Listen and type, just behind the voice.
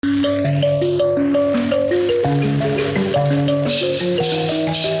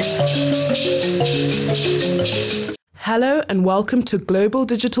Hello and welcome to Global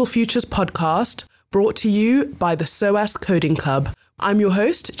Digital Futures podcast, brought to you by the SOAS Coding Club. I'm your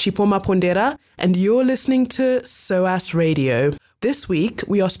host, Chipoma Pondera, and you're listening to SOAS Radio. This week,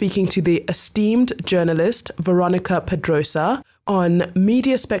 we are speaking to the esteemed journalist Veronica Pedrosa on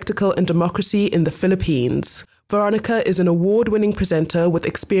media spectacle and democracy in the Philippines. Veronica is an award-winning presenter with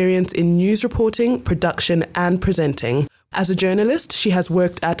experience in news reporting, production, and presenting. As a journalist, she has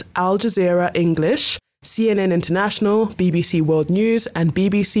worked at Al Jazeera English, CNN International, BBC World News, and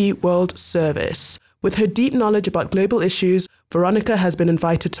BBC World Service. With her deep knowledge about global issues, Veronica has been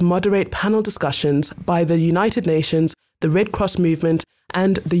invited to moderate panel discussions by the United Nations, the Red Cross Movement,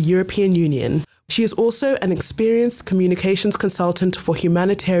 and the European Union. She is also an experienced communications consultant for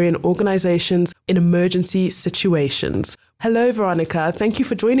humanitarian organizations in emergency situations. Hello, Veronica. Thank you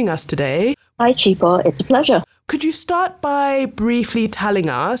for joining us today. Hi, Chipo. It's a pleasure. Could you start by briefly telling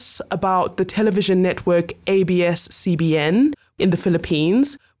us about the television network ABS-CBN in the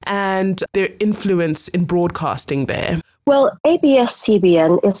Philippines and their influence in broadcasting there? Well,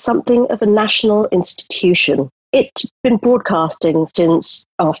 ABS-CBN is something of a national institution. It's been broadcasting since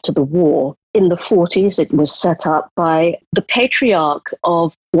after the war. In the 40s, it was set up by the patriarch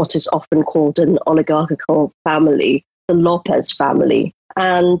of what is often called an oligarchical family, the Lopez family.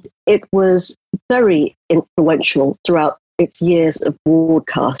 And it was very influential throughout its years of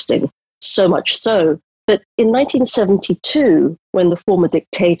broadcasting, so much so that in 1972, when the former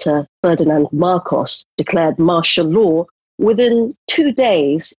dictator Ferdinand Marcos declared martial law, within 2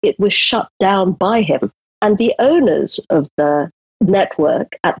 days, it was shut down by him. And the owners of the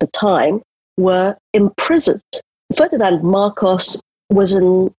network at the time were imprisoned. Ferdinand Marcos was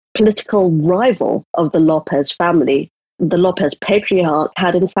a political rival of the Lopez family. The Lopez patriarch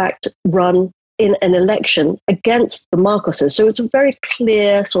had, in fact, run in an election against the Marcoses. So it's a very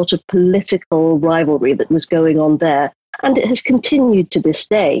clear sort of political rivalry that was going on there. And it has continued to this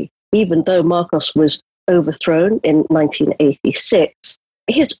day, even though Marcos was overthrown in 1986.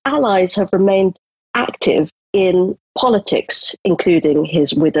 His allies have remained active in politics, including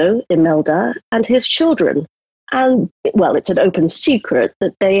his widow, Imelda, and his children. And, well, it's an open secret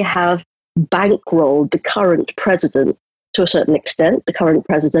that they have bankrolled the current president to a certain extent, the current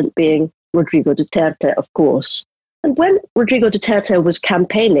president being Rodrigo Duterte, of course. And when Rodrigo Duterte was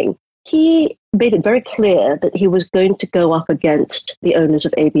campaigning, he made it very clear that he was going to go up against the owners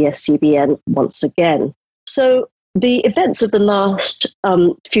of ABS-CBN once again. So the events of the last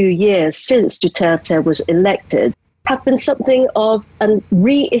few years since Duterte was elected have been something of a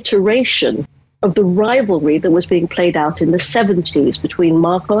reiteration of the rivalry that was being played out in the 70s between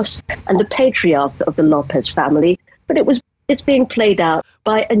Marcos and the patriarch of the Lopez family. But it's being played out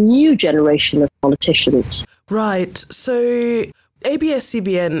by a new generation of politicians. Right. So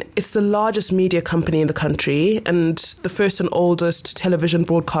ABS-CBN is the largest media company in the country and the first and oldest television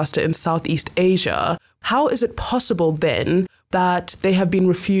broadcaster in Southeast Asia. How is it possible then that they have been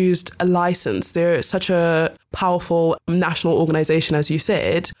refused a license? They're such a powerful national organization, as you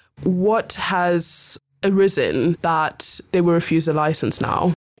said. What has arisen that they were refused a license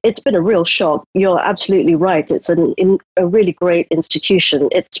now? It's been a real shock. You're absolutely right. It's a really great institution.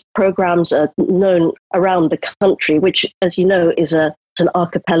 Its programs are known around the country, which, as you know, is an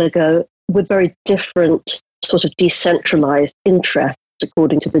archipelago with very different sort of decentralized interests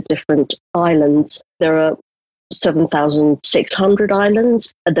according to the different islands. There are 7,600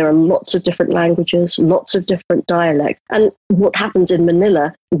 islands, and there are lots of different languages, lots of different dialects. And what happens in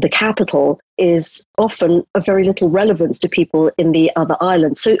Manila, the capital, is often of very little relevance to people in the other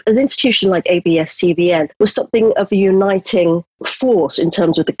islands. So an institution like ABS-CBN was something of a uniting force in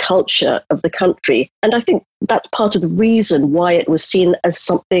terms of the culture of the country. And I think that's part of the reason why it was seen as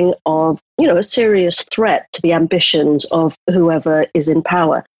something of, a serious threat to the ambitions of whoever is in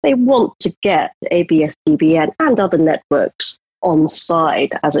power. They want to get ABS-CBN and other networks on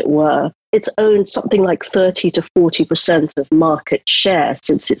side, as it were. It's owned something like 30 to 40% of market share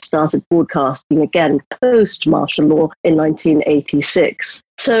since it started broadcasting again post martial law in 1986.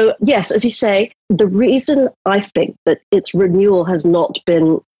 So yes, as you say, the reason I think that its renewal has not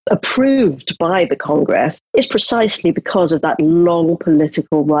been approved by the Congress is precisely because of that long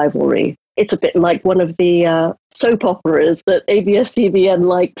political rivalry. It's a bit like one of the soap operas that ABS-CBN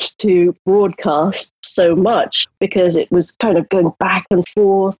likes to broadcast so much, because it was kind of going back and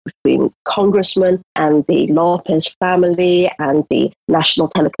forth between congressmen and the Lopez family and the National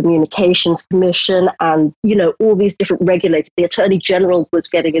Telecommunications Commission and, all these different regulators. The Attorney General was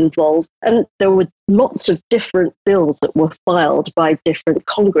getting involved, and there were lots of different bills that were filed by different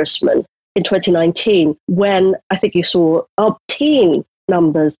congressmen. In 2019, when I think you saw umpteen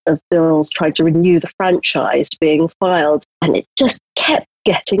numbers of bills trying to renew the franchise being filed, and it just kept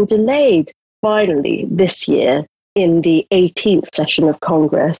getting delayed. Finally, this year, in the 18th session of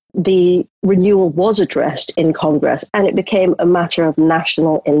Congress, the renewal was addressed in Congress, and it became a matter of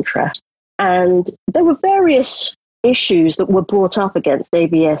national interest. And there were various issues that were brought up against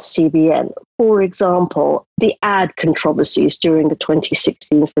ABS-CBN. For example, the ad controversies during the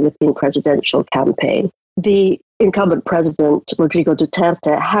 2016 Philippine presidential campaign. The incumbent president, Rodrigo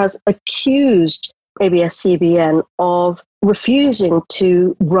Duterte, has accused ABS-CBN of refusing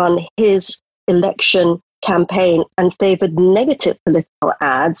to run his election campaign and favored negative political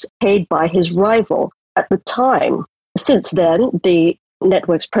ads paid by his rival at the time. Since then, the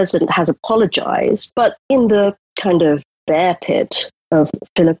network's president has apologized, but in the kind of bear pit of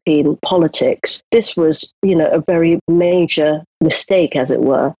Philippine politics, this was, a very major mistake, as it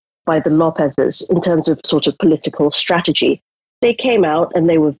were, by the Lopezes in terms of sort of political strategy. They came out and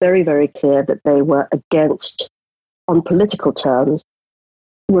they were very, very clear that they were against, on political terms,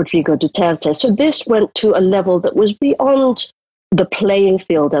 Rodrigo Duterte. So this went to a level that was beyond the playing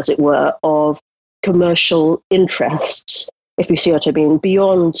field, as it were, of commercial interests, if you see what I mean,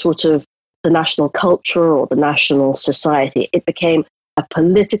 beyond sort of the national culture or the national society. It became a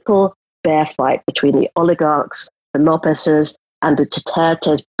political bear fight between the oligarchs, the Lopezes, and the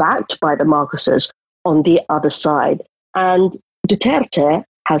Dutertes, backed by the Marcoses, on the other side. And Duterte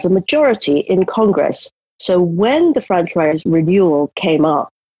has a majority in Congress. So when the franchise renewal came up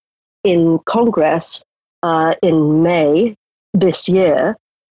in Congress in May this year,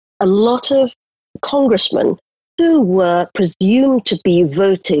 a lot of congressmen who were presumed to be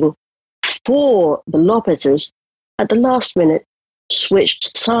voting for the Lopezes at the last minute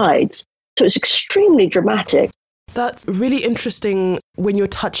switched sides. So it's extremely dramatic. That's really interesting when you're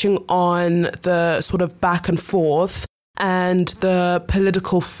touching on the sort of back and forth and the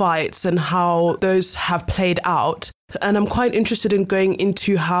political fights and how those have played out. And I'm quite interested in going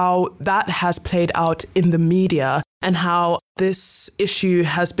into how that has played out in the media and how this issue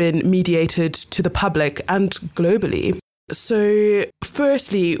has been mediated to the public and globally. So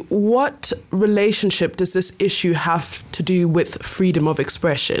firstly, what relationship does this issue have to do with freedom of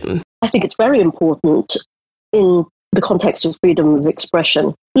expression? I think it's very important in the context of freedom of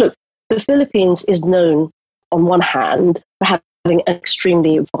expression. Look, the Philippines is known, on one hand, for having an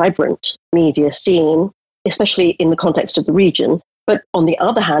extremely vibrant media scene, especially in the context of the region. But on the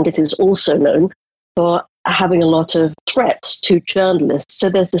other hand, it is also known for having a lot of threats to journalists. So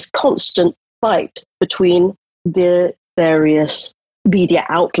there's this constant fight between the various media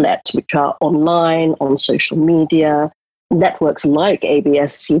outlets, which are online, on social media, networks like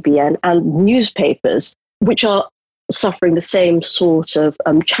ABS-CBN, and newspapers, which are suffering the same sort of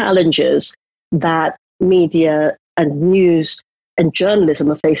challenges that media and news and journalism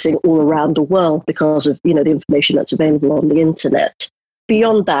are facing all around the world because of, the information that's available on the internet.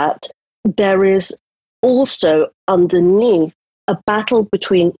 Beyond that, there is also underneath a battle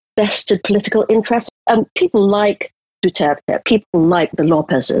between vested political interests and people like Duterte, people like the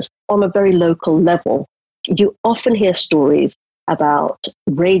Lopezes, on a very local level. You often hear stories about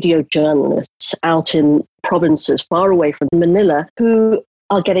radio journalists out in provinces far away from Manila who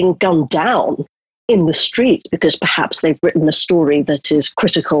are getting gunned down in the street because perhaps they've written a story that is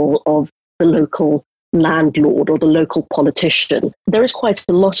critical of the local landlord or the local politician. There is quite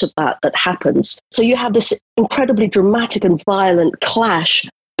a lot of that happens. So you have this incredibly dramatic and violent clash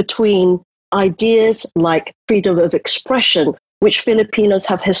between ideas like freedom of expression, which Filipinos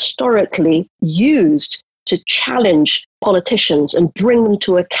have historically used to challenge politicians and bring them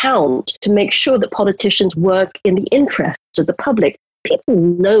to account to make sure that politicians work in the interests of the public. People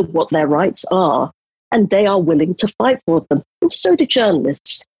know what their rights are, and they are willing to fight for them. And so do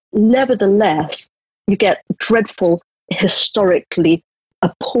journalists. Nevertheless, you get dreadful, historically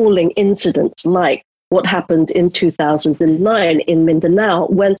appalling incidents like what happened in 2009 in Mindanao,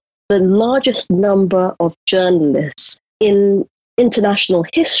 when the largest number of journalists in international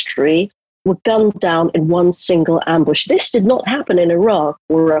history were gunned down in one single ambush. This did not happen in Iraq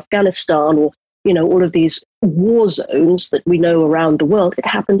or Afghanistan or, all of these war zones that we know around the world. It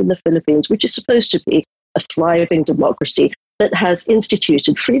happened in the Philippines, which is supposed to be a thriving democracy that has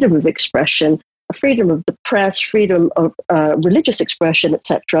instituted freedom of expression, freedom of the press, freedom of religious expression,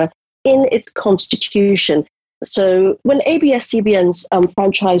 etc., in its constitution. So when ABS-CBN's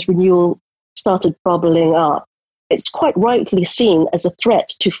franchise renewal started bubbling up, it's quite rightly seen as a threat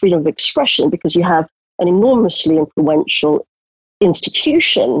to freedom of expression because you have an enormously influential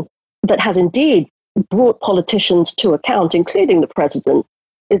institution that has indeed brought politicians to account, including the president,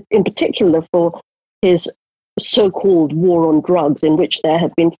 in particular for his so-called war on drugs, in which there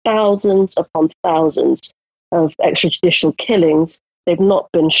have been thousands upon thousands of extrajudicial killings, they've not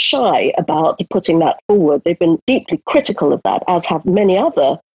been shy about putting that forward. They've been deeply critical of that, as have many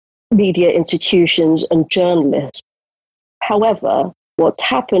other media institutions and journalists. However, what's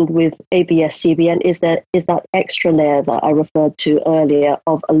happened with ABS-CBN is that extra layer that I referred to earlier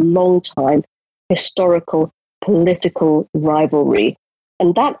of a long-time historical political rivalry.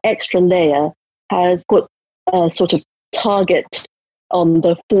 And that extra layer has put a sort of target on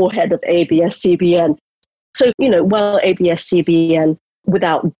the forehead of ABS-CBN. So, while ABS-CBN,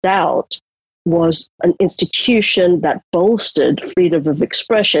 without doubt, was an institution that bolstered freedom of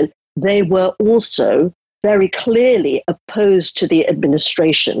expression, they were also very clearly opposed to the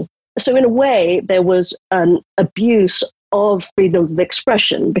administration. So in a way, there was an abuse of freedom of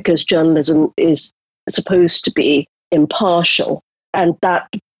expression because journalism is supposed to be impartial. And that,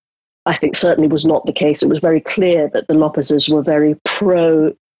 I think, certainly was not the case. It was very clear that the Lopezes were very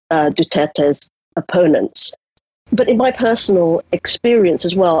pro-Duterte's opponents. But in my personal experience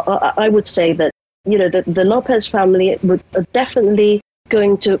as well, I would say that, the Lopez family are definitely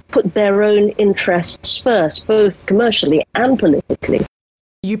going to put their own interests first, both commercially and politically.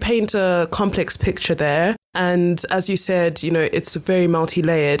 You paint a complex picture there. And as you said, it's very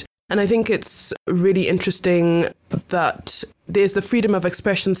multi-layered. And I think it's really interesting that there's the freedom of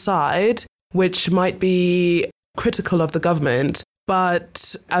expression side, which might be critical of the government.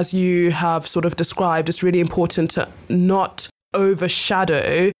 But as you have sort of described, it's really important to not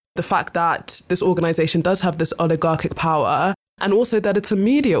overshadow the fact that this organization does have this oligarchic power, and also that it's a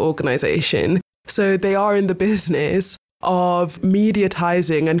media organization. So they are in the business of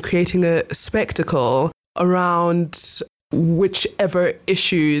mediatizing and creating a spectacle around whichever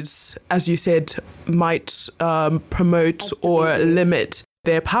issues, as you said, might promote or limit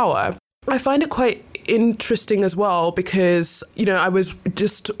their power. I find it quite interesting as well because, I was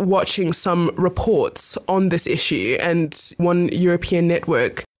just watching some reports on this issue, and one European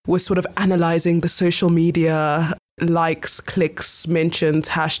network was sort of analyzing the social media likes, clicks, mentions,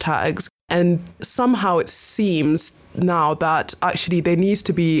 hashtags. And somehow it seems now that actually there needs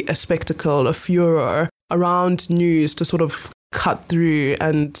to be a spectacle, a furor around news to sort of cut through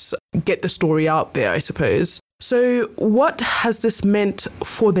and get the story out there, I suppose. So what has this meant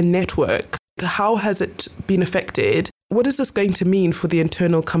for the network? How has it been affected? What is this going to mean for the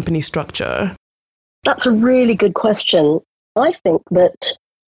internal company structure? That's a really good question. I think that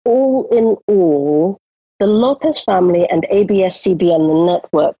all in all, the Lopez family and ABS-CBN, the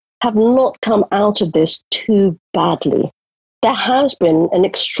network, have not come out of this too badly. There has been an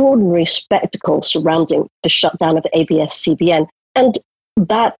extraordinary spectacle surrounding the shutdown of ABS-CBN, and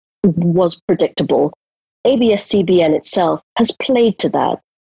that was predictable. ABS-CBN itself has played to that.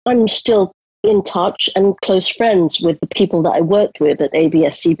 I'm still in touch and close friends with the people that I worked with at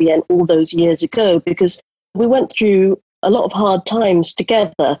ABS-CBN all those years ago because we went through a lot of hard times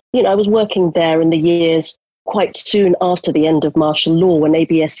together. I was working there in the years quite soon after the end of martial law when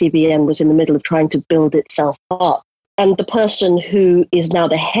ABS-CBN was in the middle of trying to build itself up. And the person who is now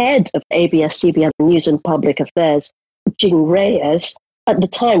the head of ABS-CBN News and Public Affairs, Jing Reyes, at the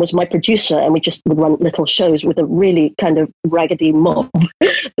time was my producer, and we just would run little shows with a really kind of raggedy mob.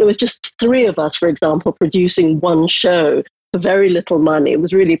 There was just three of us, for example, producing one show for very little money. It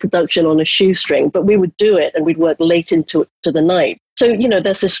was really production on a shoestring, but we would do it and we'd work late into the night. So,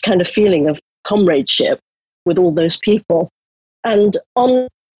 there's this kind of feeling of comradeship with all those people. And on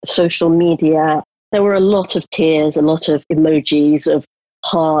social media, there were a lot of tears, a lot of emojis of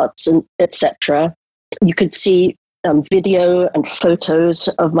hearts and etc. You could see video and photos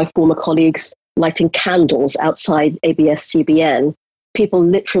of my former colleagues lighting candles outside ABS-CBN, people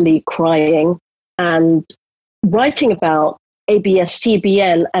literally crying and writing about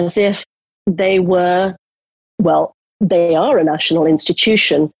ABS-CBN as if they were, they are a national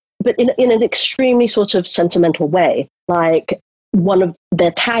institution, but in an extremely sort of sentimental way. Like one of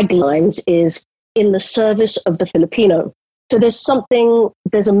their taglines is, "In the service of the Filipino." So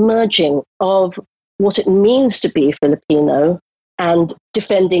there's a merging of what it means to be Filipino and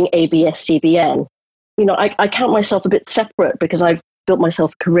defending ABS-CBN. I count myself a bit separate because I've built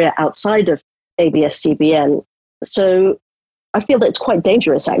myself a career outside of ABS-CBN. So I feel that it's quite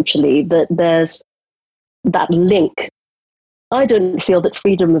dangerous, actually, that there's that link. I don't feel that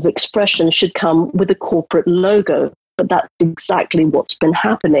freedom of expression should come with a corporate logo, but that's exactly what's been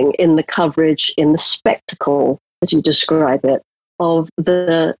happening in the coverage, in the spectacle, as you describe it, of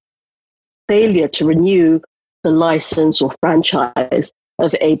the failure to renew the license or franchise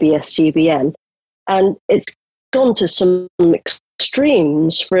of ABS-CBN. And it's gone to some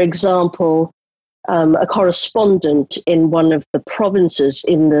extremes. For example, a correspondent in one of the provinces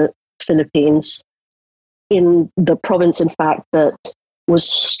in the Philippines, in the province, in fact, that was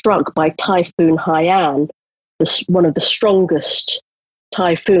struck by Typhoon Haiyan, one of the strongest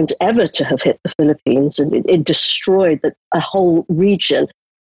typhoons ever to have hit the Philippines, and it destroyed a whole region.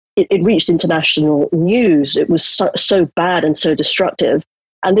 It reached international news. It was so bad and so destructive.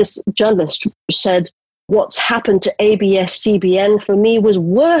 And this journalist said, what's happened to ABS-CBN for me was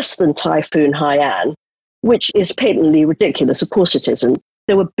worse than Typhoon Haiyan, which is patently ridiculous. Of course it isn't.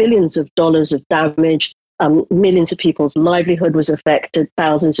 There were billions of dollars of damage. Millions of people's livelihood was affected.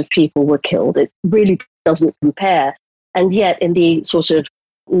 Thousands of people were killed. It really doesn't compare. And yet in the sort of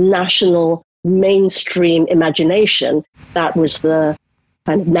national mainstream imagination, that was the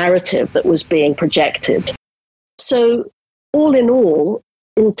kind of narrative that was being projected. So all in all,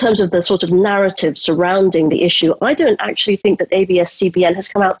 in terms of the sort of narrative surrounding the issue, I don't actually think that ABS-CBN has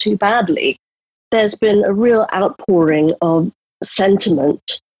come out too badly. There's been a real outpouring of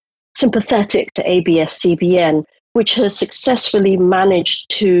sentiment sympathetic to ABS-CBN, which has successfully managed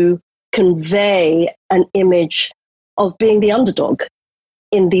to convey an image of being the underdog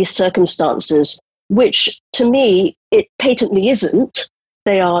in these circumstances, which to me, it patently isn't.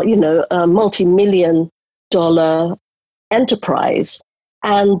 They are, a multi-million-dollar enterprise.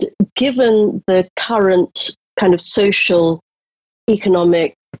 And given the current kind of social,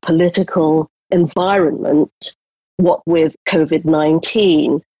 economic, political environment, what with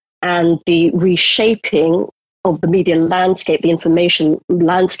COVID-19 and the reshaping of the media landscape, the information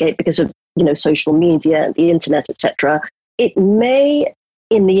landscape because of, social media, the internet, etc., it may,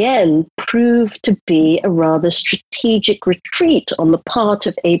 in the end, prove to be a rather strategic retreat on the part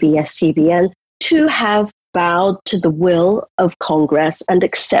of ABS-CBN to have bowed to the will of Congress and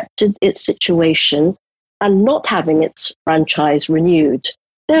accepted its situation and not having its franchise renewed.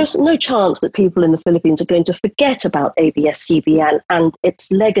 There's no chance that people in the Philippines are going to forget about ABS-CBN and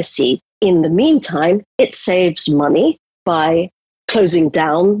its legacy. In the meantime, it saves money by closing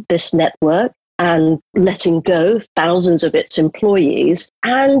down this network and letting go thousands of its employees.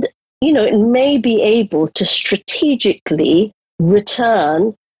 And, it may be able to strategically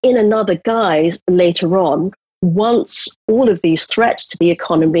return in another guise later on, once all of these threats to the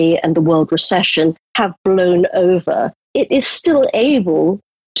economy and the world recession have blown over. It is still able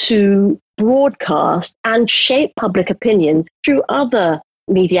to broadcast and shape public opinion through other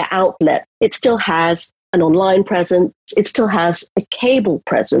media outlets. It still has an online presence. It still has a cable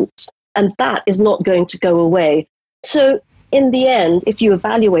presence, and that is not going to go away. So in the end, if you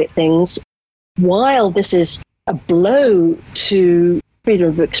evaluate things, while this is a blow to freedom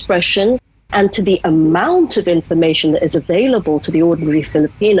of expression and to the amount of information that is available to the ordinary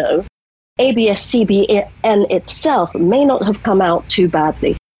Filipino, ABS-CBN itself may not have come out too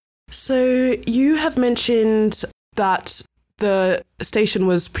badly. So you have mentioned that the station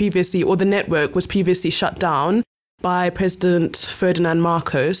was previously, or the network was previously shut down by President Ferdinand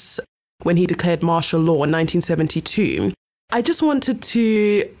Marcos when he declared martial law in 1972. I just wanted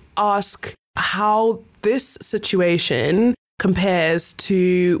to ask how this situation compares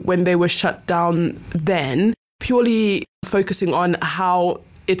to when they were shut down then, purely focusing on how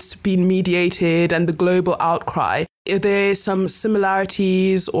it's been mediated and the global outcry. Are there some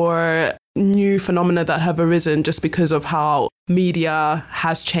similarities or new phenomena that have arisen just because of how media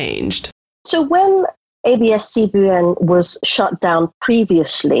has changed? So when ABS-CBN was shut down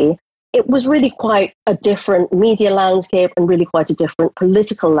previously, it was really quite a different media landscape and really quite a different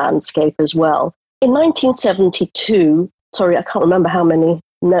political landscape as well. In 1972, I can't remember how many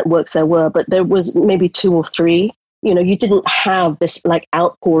networks there were, but there was maybe 2 or 3. You didn't have this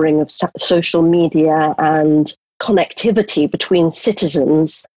outpouring of social media and connectivity between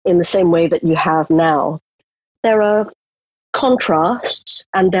citizens in the same way that you have now. There are contrasts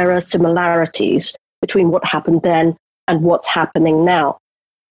and there are similarities between what happened then and what's happening now.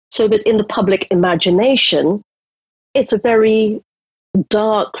 So that in the public imagination, it's a very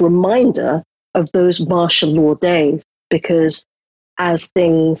dark reminder of those martial law days, because as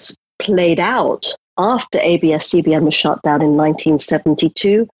things played out after ABS-CBN was shut down in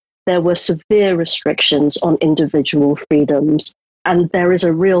 1972, there were severe restrictions on individual freedoms. And there is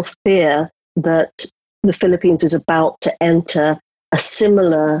a real fear that the Philippines is about to enter a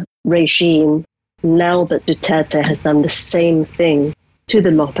similar regime now that Duterte has done the same thing to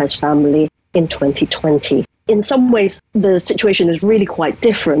the Lopez family in 2020. In some ways, the situation is really quite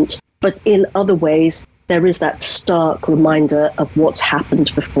different, but in other ways, there is that stark reminder of what's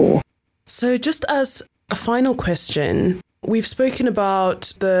happened before. So just as a final question, we've spoken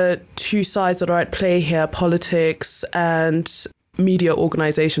about the two sides that are at play here, politics and media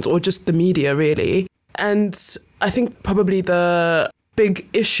organizations or just the media, really. And I think probably the big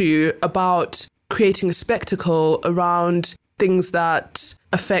issue about creating a spectacle around things that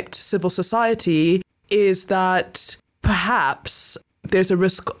affect civil society is that perhaps there's a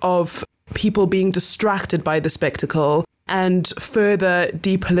risk of people being distracted by the spectacle and further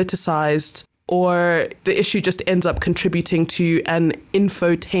depoliticized, or the issue just ends up contributing to an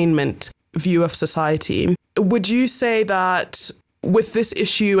infotainment view of society. Would you say that with this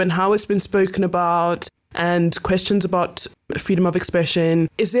issue and how it's been spoken about and questions about freedom of expression,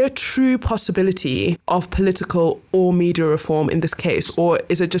 is there a true possibility of political or media reform in this case, or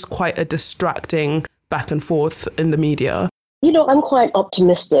is it just quite a distracting back and forth in the media? You know, I'm quite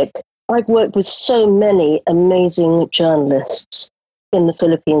optimistic. I've worked with so many amazing journalists in the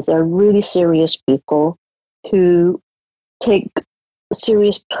Philippines. They're really serious people who take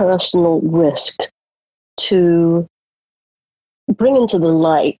serious personal risk to bring into the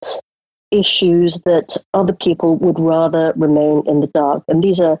light issues that other people would rather remain in the dark. And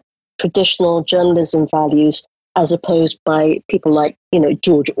these are traditional journalism values, as opposed by people like,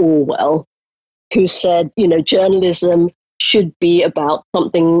 George Orwell, who said, journalism should be about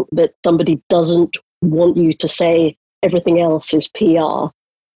something that somebody doesn't want you to say. Everything else is PR.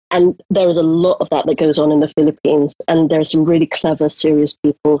 And there is a lot of that goes on in the Philippines. And there are some really clever, serious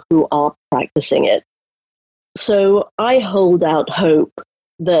people who are practicing it. So I hold out hope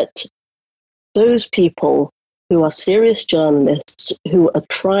that those people who are serious journalists, who are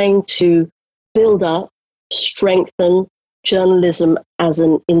trying to build up, strengthen journalism as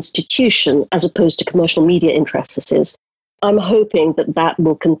an institution, as opposed to commercial media interests, I'm hoping that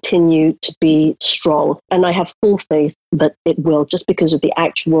will continue to be strong. And I have full faith that it will, just because of the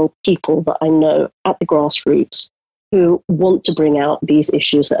actual people that I know at the grassroots who want to bring out these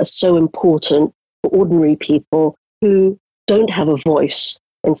issues that are so important for ordinary people who don't have a voice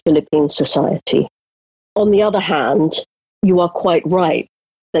in Philippine society. On the other hand, you are quite right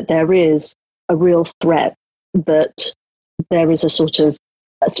that there is a real threat, that there is a sort of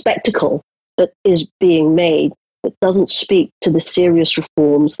a spectacle that is being made that doesn't speak to the serious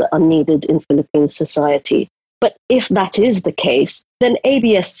reforms that are needed in Philippine society. But if that is the case, then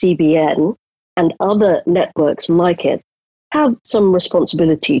ABS-CBN and other networks like it have some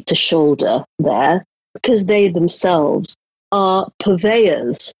responsibility to shoulder there, because they themselves are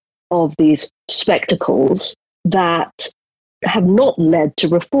purveyors of these spectacles that have not led to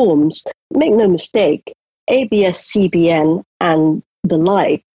reforms. Make no mistake, ABS-CBN and the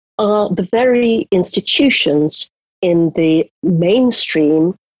like are the very institutions in the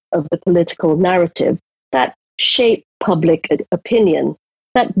mainstream of the political narrative that shape public opinion,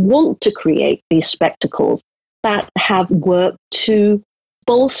 that want to create these spectacles, that have worked to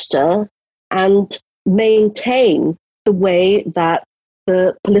bolster and maintain the way that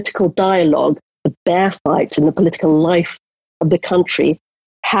the political dialogue, the bear fights in the political life of the country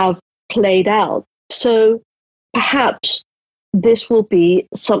have played out. So perhaps this will be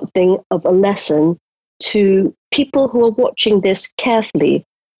something of a lesson to people who are watching this carefully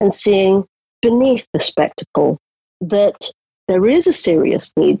and seeing beneath the spectacle that there is a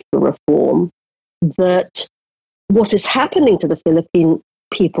serious need for reform, that what is happening to the Philippine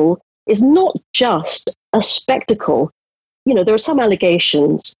people is not just a spectacle. There are some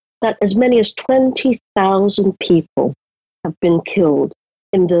allegations that as many as 20,000 people have been killed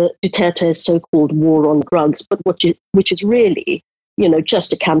in the Duterte's so-called war on drugs, but which is really,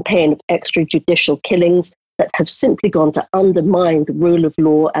 just a campaign of extrajudicial killings that have simply gone to undermine the rule of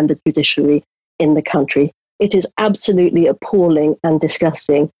law and the judiciary in the country. It is absolutely appalling and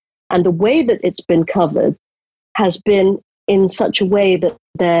disgusting. And the way that it's been covered has been in such a way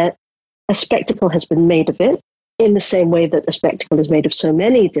that a spectacle has been made of it, in the same way that a spectacle is made of so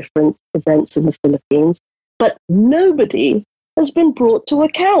many different events in the Philippines, but nobody has been brought to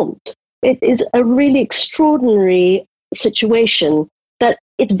account. It is a really extraordinary situation that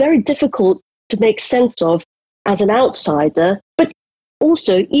it's very difficult to make sense of as an outsider, but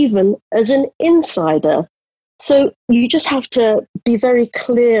also even as an insider. So you just have to be very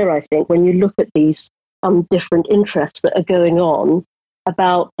clear, I think, when you look at these different interests that are going on,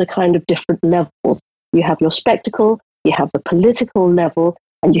 about the kind of different levels. You have your spectacle, you have the political level,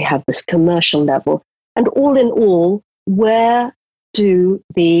 and you have this commercial level. And all in all, where do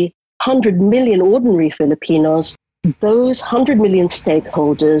the 100 million ordinary Filipinos, those 100 million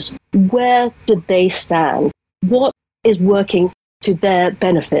stakeholders, where do they stand? What is working to their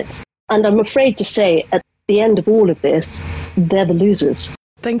benefits? And I'm afraid to say, at the end of all of this, they're the losers.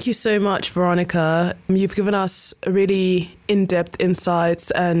 Thank you so much, Veronica. You've given us really in-depth insights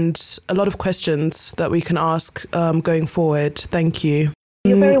and a lot of questions that we can ask going forward. Thank you.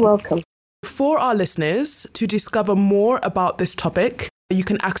 You're very welcome. For our listeners, to discover more about this topic, you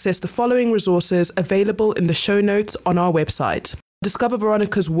can access the following resources available in the show notes on our website. Discover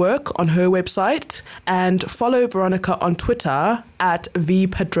Veronica's work on her website and follow Veronica on Twitter at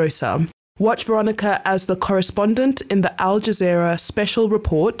 @vpedrosa. Watch Veronica as the correspondent in the Al Jazeera special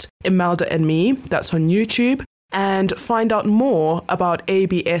report Imelda and Me, that's on YouTube, and find out more about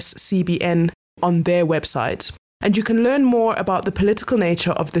ABS-CBN on their website. And you can learn more about the political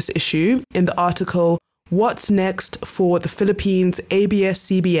nature of this issue in the article What's Next for the Philippines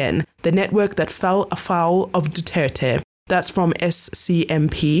ABS-CBN, the network that fell afoul of Duterte. That's from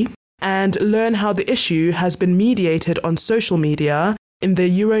SCMP. And learn how the issue has been mediated on social media in the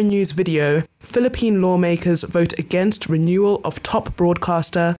Euronews video, Philippine lawmakers vote against renewal of top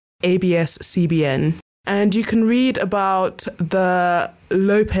broadcaster ABS-CBN. And you can read about the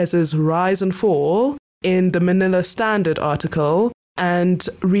Lopez's rise and fall in the Manila Standard article and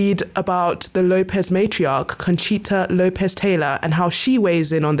read about the Lopez matriarch, Conchita Lopez Taylor, and how she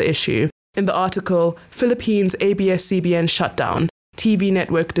weighs in on the issue in the article, Philippines ABS-CBN shutdown. TV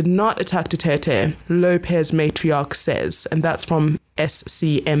network did not attack Duterte, Lopez matriarch says, and that's from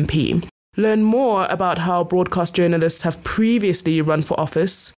SCMP. Learn more about how broadcast journalists have previously run for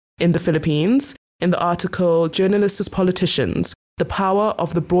office in the Philippines in the article Journalists as Politicians, the Power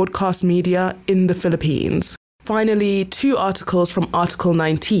of the Broadcast Media in the Philippines. Finally, 2 articles from Article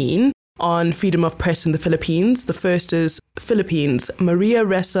 19 on freedom of press in the Philippines. The first is Philippines, Maria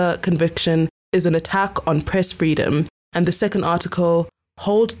Ressa conviction is an attack on press freedom. And the second article,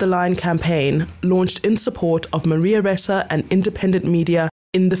 Hold the Line campaign, launched in support of Maria Ressa and independent media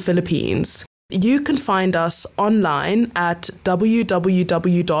in the Philippines. You can find us online at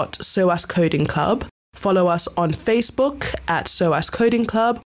www.SOAS Coding Club. Follow us on Facebook at SOAS Coding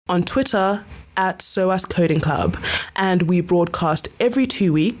Club, on Twitter at SOAS Coding Club. And we broadcast every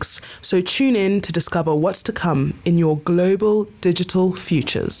 2 weeks, so tune in to discover what's to come in your global digital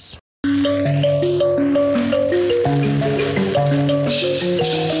futures.